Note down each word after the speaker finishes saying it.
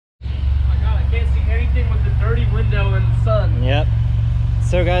thing with the dirty window and the sun. Yep.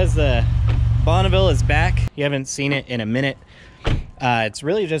 So guys, the Bonneville is back. You haven't seen it in a minute. It's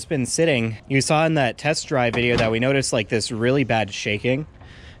really just been sitting. You saw in that test drive video that we noticed like this really bad shaking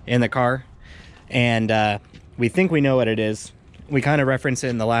in the car. And we think we know what it is. We kind of referenced it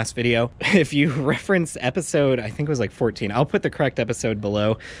in the last video. If you reference episode, I think it was like 14. I'll put the correct episode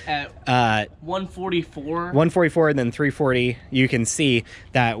below. At 144. 144 and then 340. You can see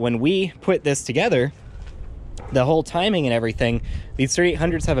that when we put this together, the whole timing and everything, these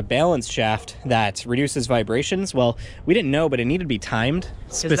 3800s have a balance shaft that reduces vibrations. Well, we didn't know, but it needed to be timed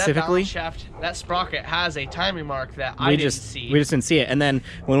specifically. That balance shaft, that sprocket has a timing mark that I didn't see. We just didn't see it. And then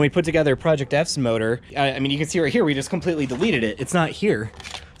when we put together Project F's motor, I mean, you can see right here, we just completely deleted it. It's not here.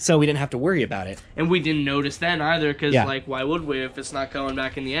 So we didn't have to worry about it. And we didn't notice then either, because like, why would we if it's not going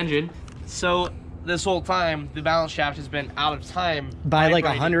back in the engine? So this whole time, the balance shaft has been out of time. By like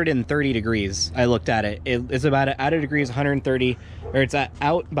 130 degrees, I looked at it. It's about out of degrees 130, or it's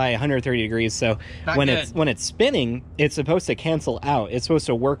out by 130 degrees. So when it's spinning, it's supposed to cancel out. It's supposed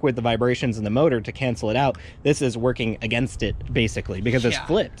to work with the vibrations in the motor to cancel it out. This is working against it, basically, because it's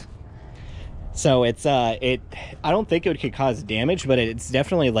flipped. So it's I don't think it could cause damage, but it's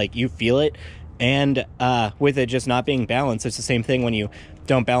definitely like you feel it. And with it just not being balanced, it's the same thing when you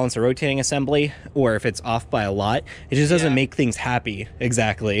don't balance a rotating assembly, or if it's off by a lot, it just doesn't make things happy.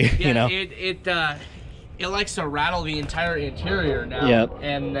 Exactly. Yeah, you know, it likes to rattle the entire interior now. Yep.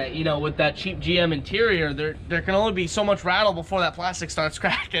 And you know, with that cheap GM interior, there can only be so much rattle before that plastic starts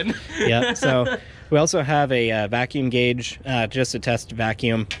cracking. Yeah. So we also have a vacuum gauge just to test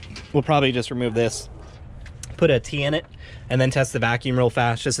vacuum. We'll probably just remove this, put a T in it, and then test the vacuum real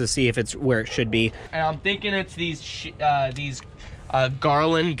fast just to see if it's where it should be. And I'm thinking it's these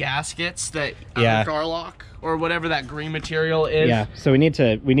Garland gaskets that Garlock or whatever that green material is. Yeah, so we need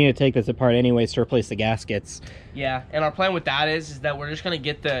to take this apart anyways to replace the gaskets. Yeah, and our plan with that is that we're just gonna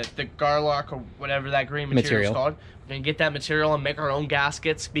get the Garlock or whatever that green material is called. We're gonna get that material and make our own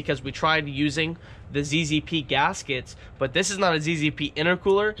gaskets, because we tried using the ZZP gaskets, but this is not a ZZP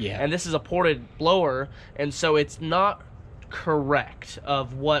intercooler, and this is a ported blower, and so it's not correct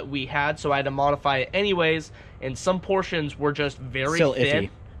of what we had, so I had to modify it anyways, and some portions were just very thin,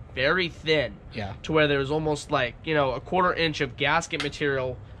 very thin, to where there was almost like, you know, a 1/4 inch of gasket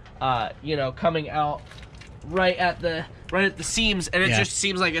material, you know, coming out right at the seams, and it just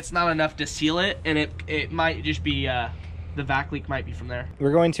seems like it's not enough to seal it, and it might just be the vac leak might be from there.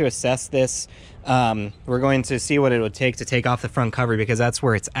 We're going to assess this. We're going to see what it would take to take off the front cover, because that's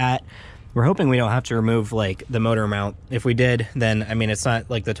where it's at. We're hoping we don't have to remove like the motor mount. If we did, then I mean, it's not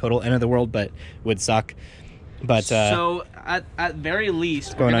like the total end of the world, but would suck. But so at very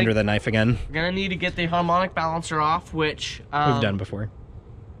least, going under the knife again. We're gonna need to get the harmonic balancer off, which we've done before.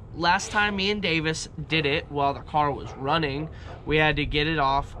 Last time me and Davis did it while the car was running, we had to get it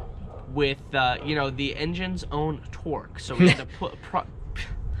off with you know, the engine's own torque. So we had to put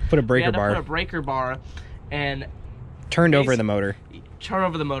a breaker bar. Put a breaker bar and turned over the motor. Turn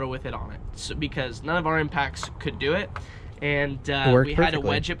over the motor with it on it, so, because none of our impacts could do it, and we had to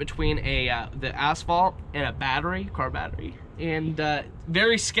wedge it between the asphalt and a car battery, and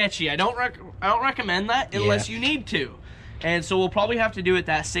very sketchy. I don't recommend that unless you need to, and so we'll probably have to do it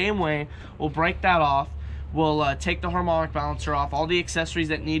that same way. We'll break that off. We'll take the harmonic balancer off, all the accessories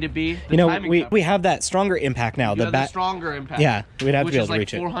that need to be. You know, we have that stronger impact now. The stronger impact. Yeah, we'd have to be able to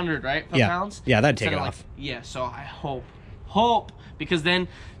reach it. Which is like 400, right? Pounds? Yeah, that'd take it off. Yeah, so I hope, because then,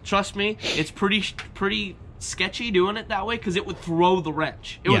 trust me, it's pretty sketchy doing it that way, because it would throw the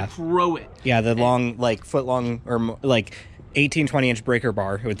wrench. It would throw it. Yeah, the long, like foot long or like 18-20 inch breaker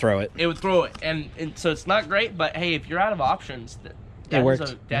bar, it would throw it. It would throw it, and so it's not great. But hey, if you're out of options,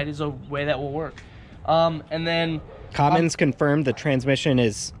 that is a way that will work. And then Commons confirmed the transmission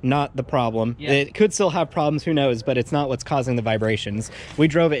is not the problem. Yeah. It could still have problems, who knows, but it's not what's causing the vibrations. We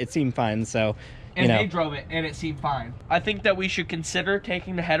drove it seemed fine, so. And they drove it, and it seemed fine. I think that we should consider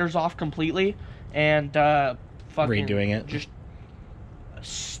taking the headers off completely and redoing it. Just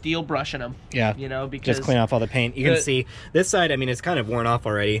steel brushing them. Yeah. You know, because just clean off all the paint. You can see this side, I mean, it's kind of worn off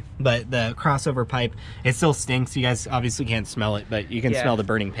already, but the crossover pipe, it still stinks. You guys obviously can't smell it, but you can smell the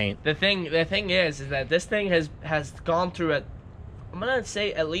burning paint. The thing is that this thing has gone through I'm gonna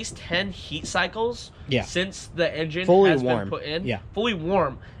say at least 10 heat cycles since the engine has been put in. Yeah. Fully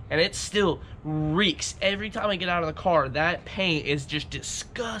warm. And it still reeks. Every time I get out of the car, that paint is just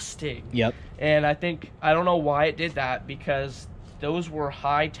disgusting. Yep. And I don't know why it did that, because those were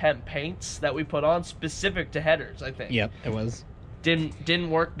high temp paints that we put on specific to headers, I think. Yep, it was. didn't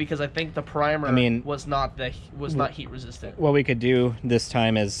work because I think the primer was not heat resistant. What we could do this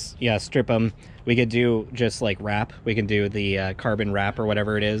time is strip them. We could do just like wrap. We can do the carbon wrap or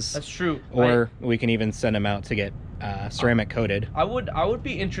whatever it is. That's true. Or we can even send them out to get ceramic coated. I would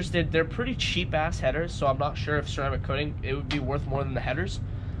be interested. They're pretty cheap ass headers, so I'm not sure if ceramic coating it would be worth more than the headers.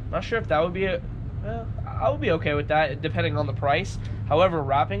 I'm not sure if that would be I would be okay with that depending on the price. However,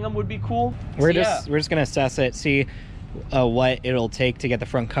 wrapping them would be cool. We're just gonna assess it, see what it'll take to get the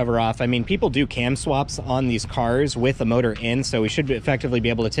front cover off. I mean, people do cam swaps on these cars with the motor in, so we should effectively be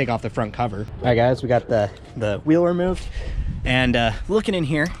able to take off the front cover. All right, guys, we got the wheel removed, and looking in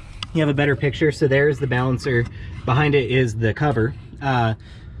here, you have a better picture. So there's the balancer. Behind it is the cover.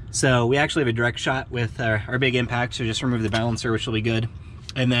 So we actually have a direct shot with our big impact, so just remove the balancer, which will be good.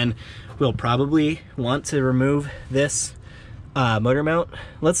 And then we'll probably want to remove this motor mount.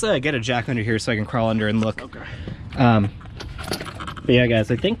 Let's get a jack under here so I can crawl under and look. Okay. But yeah,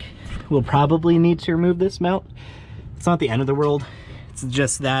 guys, I think we'll probably need to remove this mount. It's not the end of the world. It's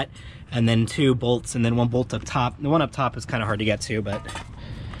just that, and then 2 bolts, and then 1 bolt up top. The one up top is kind of hard to get to, but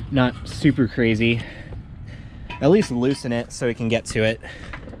not super crazy. At least loosen it so we can get to it.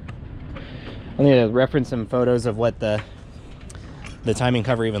 I need to reference some photos of what the timing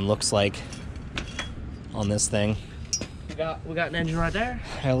cover even looks like on this thing. We got an engine right there.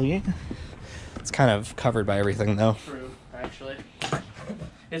 Hell yeah. It's kind of covered by everything though. True, actually.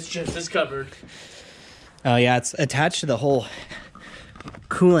 It's just as covered. Oh yeah, it's attached to the whole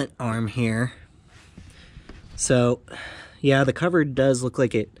coolant arm here. So yeah, the cover does look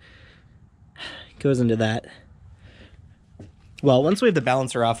like it goes into that. Well, once we have the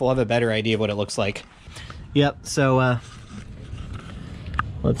balancer off, we'll have a better idea of what it looks like. Yep, so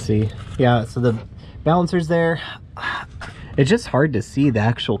let's see. Yeah, so the balancer's there. It's just hard to see the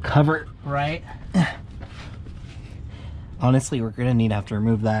actual cover. Right. Honestly, we're gonna need to have to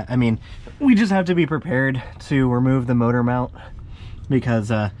remove that. I mean, we just have to be prepared to remove the motor mount because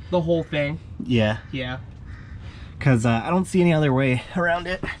the whole thing. Yeah. Yeah. Because I don't see any other way around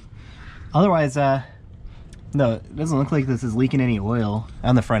it. Otherwise, no, it doesn't look like this is leaking any oil.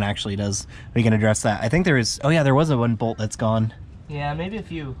 On the front actually does. We can address that. I think there is, oh yeah, there was a 1 bolt that's gone. Yeah, maybe a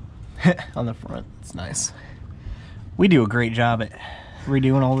few. On the front, it's nice. We do a great job at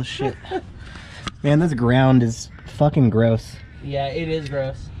redoing all this shit. Man, this ground is fucking gross. Yeah, it is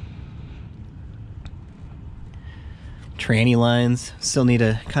gross. Tranny lines, still need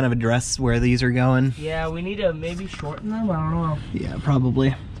to kind of address where these are going. Yeah, we need to maybe shorten them, I don't know. Yeah,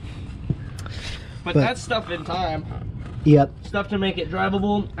 probably. But that's stuff in time. Yep. Stuff to make it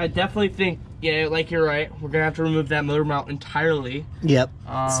drivable. I definitely think, yeah, like you're right, we're gonna have to remove that motor mount entirely. Yep.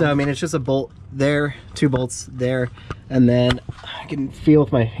 So I mean, it's just a bolt there, 2 bolts there, and then I can feel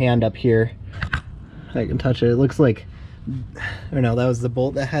with my hand up here. I can touch it. It looks like, I don't know, that was the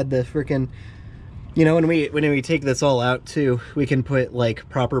bolt that had the freaking, you know, when we take this all out too, we can put like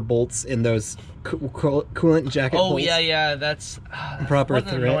proper bolts in those coolant jacket bolts. Oh yeah, that's proper what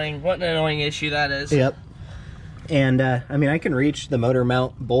an annoying issue that is. Yep. And I mean, I can reach the motor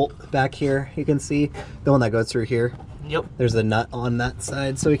mount bolt back here. You can see the one that goes through here. Yep. There's a nut on that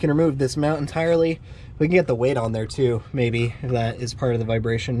side, so we can remove this mount entirely. We can get the weight on there too, maybe, if that is part of the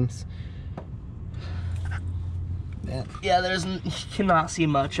vibrations. Yeah, you cannot see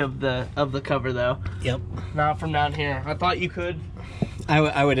much of the cover though. Yep. Not from down here. I thought you could.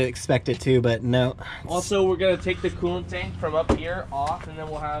 I would expect it to, but no. Also, we're gonna take the coolant tank from up here off, and then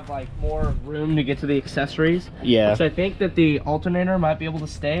we'll have like more room to get to the accessories. Yeah. So I think that the alternator might be able to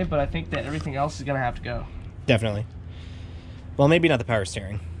stay, but I think that everything else is gonna have to go. Definitely. Well, maybe not the power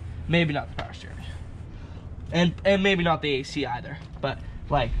steering. Maybe not the power steering. And maybe not the AC either. But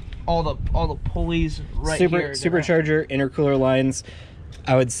like all the pulleys right here. Supercharger, intercooler lines.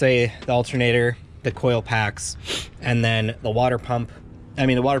 I would say the alternator, the coil packs, and then the water pump. I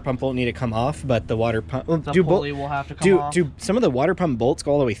mean, the water pump won't need to come off, but the water pump... The pulley will have to come off. Do some of the water pump bolts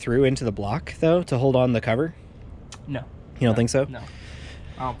go all the way through into the block, though, to hold on the cover? No. You don't think so? No.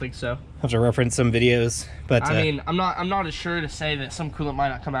 I don't think so. I have to reference some videos, but... I mean, I'm not as sure to say that some coolant might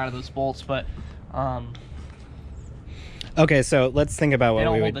not come out of those bolts, but... Okay, so let's think about what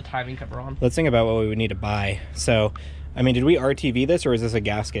we would... hold the timing cover on. Let's think about what we would need to buy. So, I mean, did we RTV this, or is this a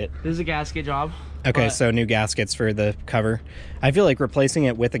gasket? This is a gasket job. Okay, so new gaskets for the cover. I feel like replacing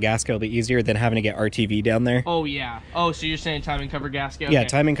it with a gasket will be easier than having to get RTV down there. Oh, yeah. Oh, so you're saying timing cover gasket? Okay. Yeah,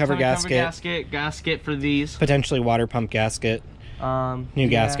 timing cover gasket. Gasket for these. Potentially water pump gasket. New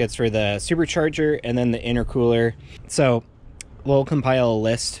gaskets for the supercharger, and then the intercooler. So we'll compile a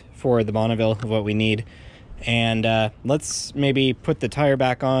list for the Bonneville of what we need. And let's maybe put the tire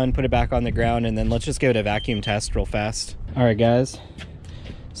back on, put it back on the ground, and then let's just give it a vacuum test real fast. All right, guys.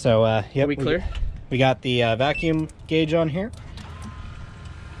 So, yep. Are we clear? We got the vacuum gauge on here.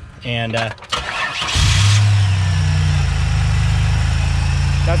 And that's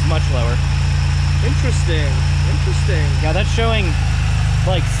much lower. Interesting. Interesting. Yeah, that's showing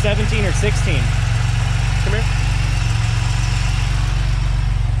like 17 or 16. Come here.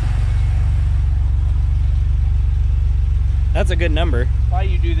 That's a good number. Why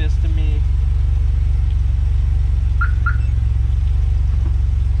you do this to me?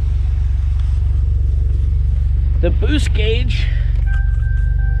 The boost gauge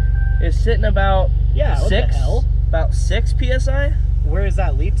is sitting about about 6 psi. Where does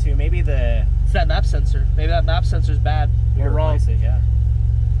that lead to? Maybe it's that map sensor. Maybe that map sensor's bad. We're wrong. It, yeah.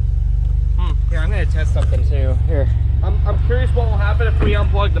 Here, I'm gonna test something too. Here. I'm curious what will happen if we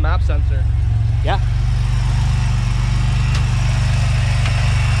unplug the map sensor. Yeah.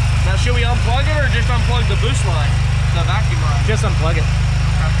 Now, should we unplug it or just unplug the boost line, the vacuum line? Just unplug it.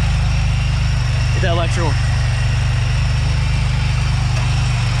 The electrical.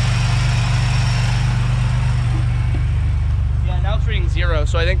 Yeah, now it's reading 0,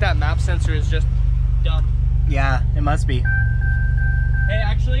 so I think that map sensor is just dumb. Yeah, it must be. Hey,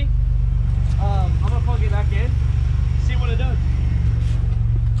 actually, I'm gonna plug it back in, see what it does.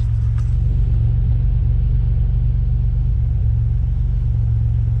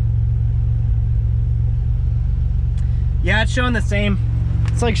 Yeah, it's showing the same.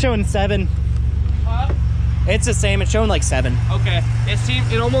 It's like showing 7. Huh? It's the same. It's showing like 7. Okay.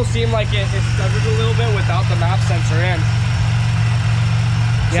 It almost seemed like it stuttered a little bit without the map sensor in.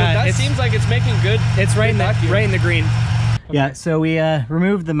 Yeah, so that seems like it's making good. It's right good in the green. Okay. Yeah. So we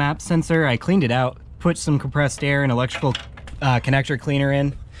removed the map sensor. I cleaned it out. Put some compressed air and electrical connector cleaner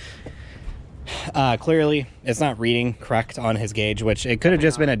in. Clearly, it's not reading correct on his gauge, which it could have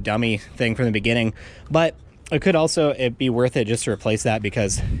just been a dummy thing from the beginning, but. It could also be worth it just to replace that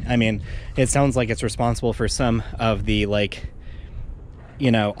because, I mean, it sounds like it's responsible for some of the, like, you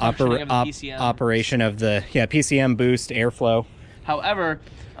know, operation of the, PCM boost, airflow. However,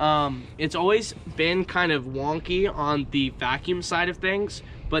 it's always been kind of wonky on the vacuum side of things,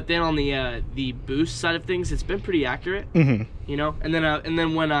 but then on the boost side of things, it's been pretty accurate, mm-hmm. You know? And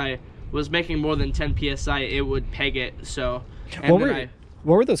then when I was making more than 10 PSI, it would peg it, so...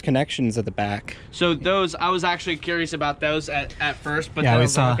 What were those connections at the back? So those, I was actually curious about those at first, but yeah, then we I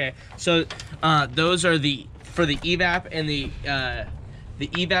was saw. like, okay. So those are for the evap and the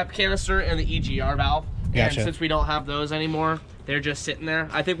evap canister and the EGR valve. Gotcha. And since we don't have those anymore, they're just sitting there.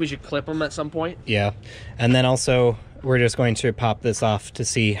 I think we should clip them at some point. Yeah, and then also we're just going to pop this off to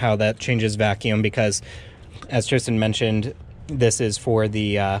see how that changes vacuum because, as Tristan mentioned, this is for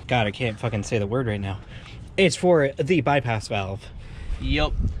the God, I can't fucking say the word right now. It's for the bypass valve.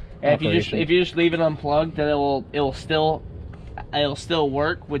 Yep. And if you just leave it unplugged, then it'll still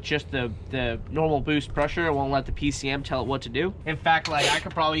work with just the normal boost pressure. It won't let the PCM tell it what to do. In fact, like I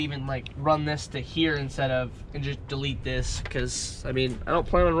could probably even like run this to here and just delete this because I mean I don't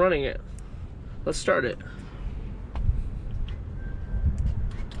plan on running it. Let's start it.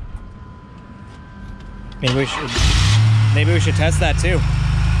 Maybe we should test that too.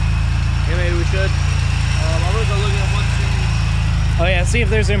 Yeah, maybe we should. I'm gonna go look at what's in. Oh yeah, see if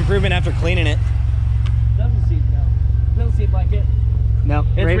there's an improvement after cleaning it. Doesn't seem like it. No.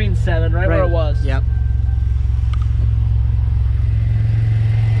 It's reading 7, right where it was. Yep.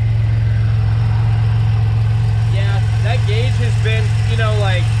 Yeah, that gauge has been,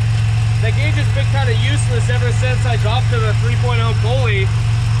 that gauge has been kind of useless ever since I dropped to the 3.0 Coley,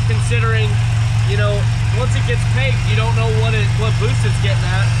 considering, once it gets pegged, you don't know what boost it's getting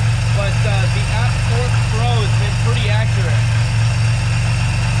at. But the App Source Pro has been pretty accurate.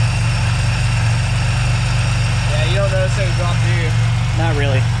 Yeah, you don't notice any drop, do you? Not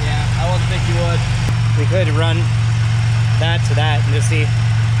really. Yeah, I wouldn't think you would. We could run that to that and just see.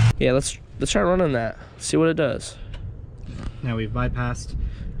 Yeah, let's try running that. See what it does. Now we've bypassed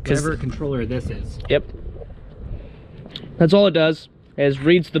whatever controller this is. Yep. That's all it does. Is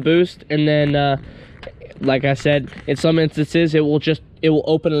reads the boost, and then like I said, in some instances it will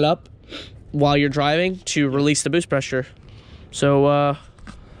open it up while you're driving to release the boost pressure. So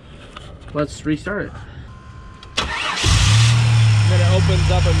let's restart it. Then it opens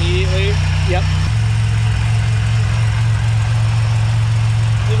up immediately. Yep.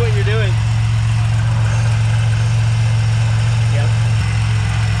 See what you're doing. Yep.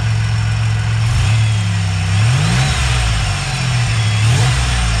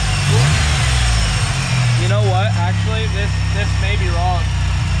 You know what? Actually, this may be wrong.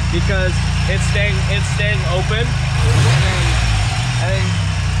 because it's staying open. And then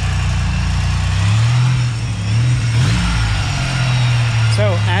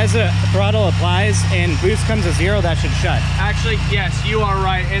so as a throttle applies and boost comes to 0, that should shut. actually, yes, you are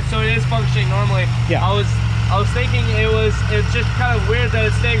right. So it is functioning normally. Yeah. I was thinking it's just kind of weird that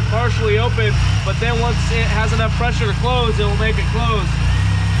it's staying partially open, but then once it has enough pressure to close, it will make it close.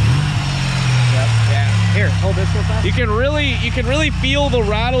 Yep. Yeah. Here, hold this real fast. You can really feel the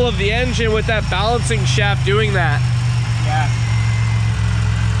rattle of the engine with that balancing shaft doing that. Yeah.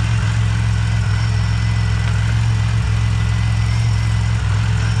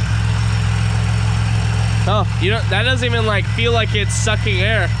 Oh, that doesn't even like feel like it's sucking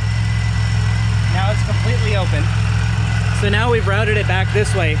air. Now it's completely open. So now we've routed it back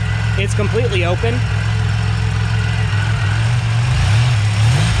this way. It's completely open.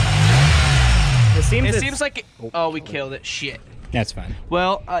 It seems like it, oh, we killed it. Shit. That's fine.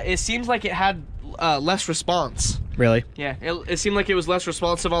 Well, it seems like it had less response. Really? Yeah, it seemed like it was less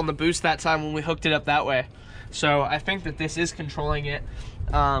responsive on the boost that time when we hooked it up that way. So I think that this is controlling it.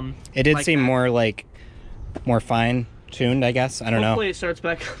 It did seem more fine tuned, I guess. I don't know. Hopefully it starts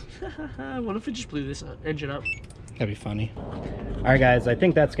back. What if it just blew this engine up? That'd be funny. All right, guys, I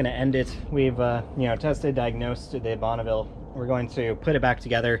think that's going to end it. We've tested, diagnosed the Bonneville. We're going to put it back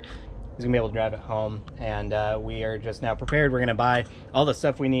together. He's gonna be able to drive it home, and we are just now prepared. We're gonna buy all the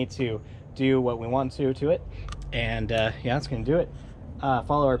stuff we need to do what we want to it, and yeah, that's gonna do it.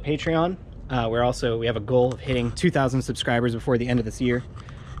 Follow our Patreon. We have a goal of hitting 2,000 subscribers before the end of this year,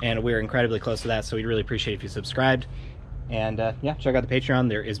 and we're incredibly close to that, so we'd really appreciate if you subscribed. And yeah, check out the Patreon.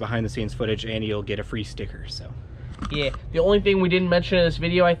 There is behind the scenes footage, and you'll get a free sticker. So yeah, the only thing we didn't mention in this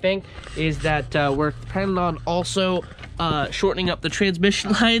video, I think, is that we're planning on also shortening up the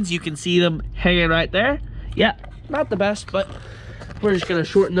transmission lines. You can see them hanging right there. Yeah, not the best, but we're just gonna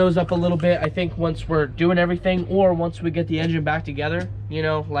shorten those up a little bit. I think once we're doing everything, or once we get the engine back together, you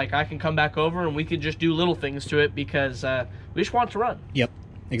know, like I can come back over and we could just do little things to it, because we just want it to run. Yep,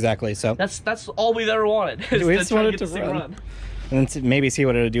 exactly. So that's all we've ever wanted. We just wanted to run. And then maybe see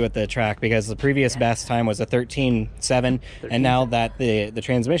what it'll do at the track, because the previous best time was a 13.7, and now that the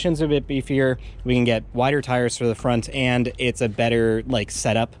transmission's a bit beefier, we can get wider tires for the front, and it's a better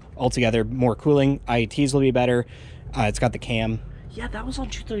setup altogether. More cooling, IETs will be better. It's got the cam. Yeah, that was on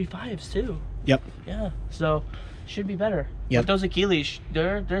 235s too. Yep. Yeah, so should be better. Yep. But those Aquiles,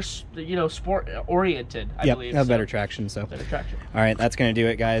 they're sport oriented. I believe. Have better traction. So better traction. All right, that's gonna do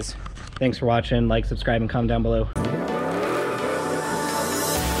it, guys. Thanks for watching. Like, subscribe, and comment down below.